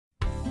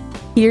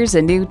Here's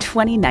a new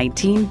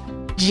 2019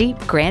 Jeep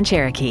Grand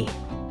Cherokee.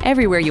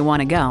 Everywhere you want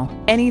to go,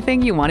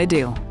 anything you want to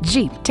do,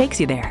 Jeep takes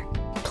you there.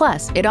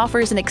 Plus, it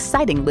offers an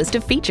exciting list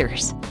of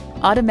features: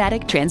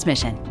 automatic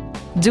transmission,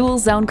 dual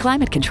zone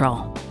climate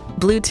control,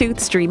 Bluetooth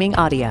streaming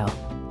audio,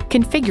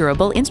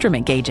 configurable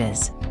instrument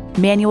gauges,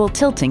 manual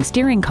tilting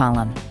steering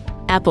column,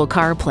 Apple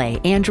CarPlay,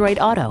 Android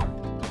Auto,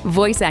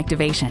 voice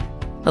activation,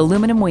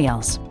 aluminum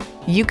wheels,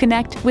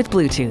 Uconnect with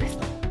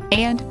Bluetooth,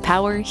 and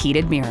power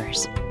heated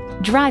mirrors.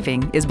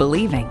 Driving is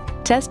believing.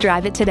 Test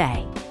drive it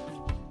today.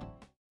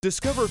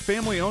 Discover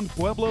family-owned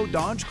Pueblo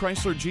Dodge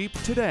Chrysler Jeep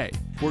today.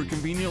 We're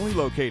conveniently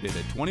located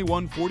at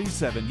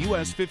 2147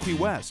 US 50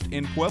 West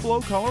in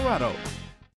Pueblo, Colorado.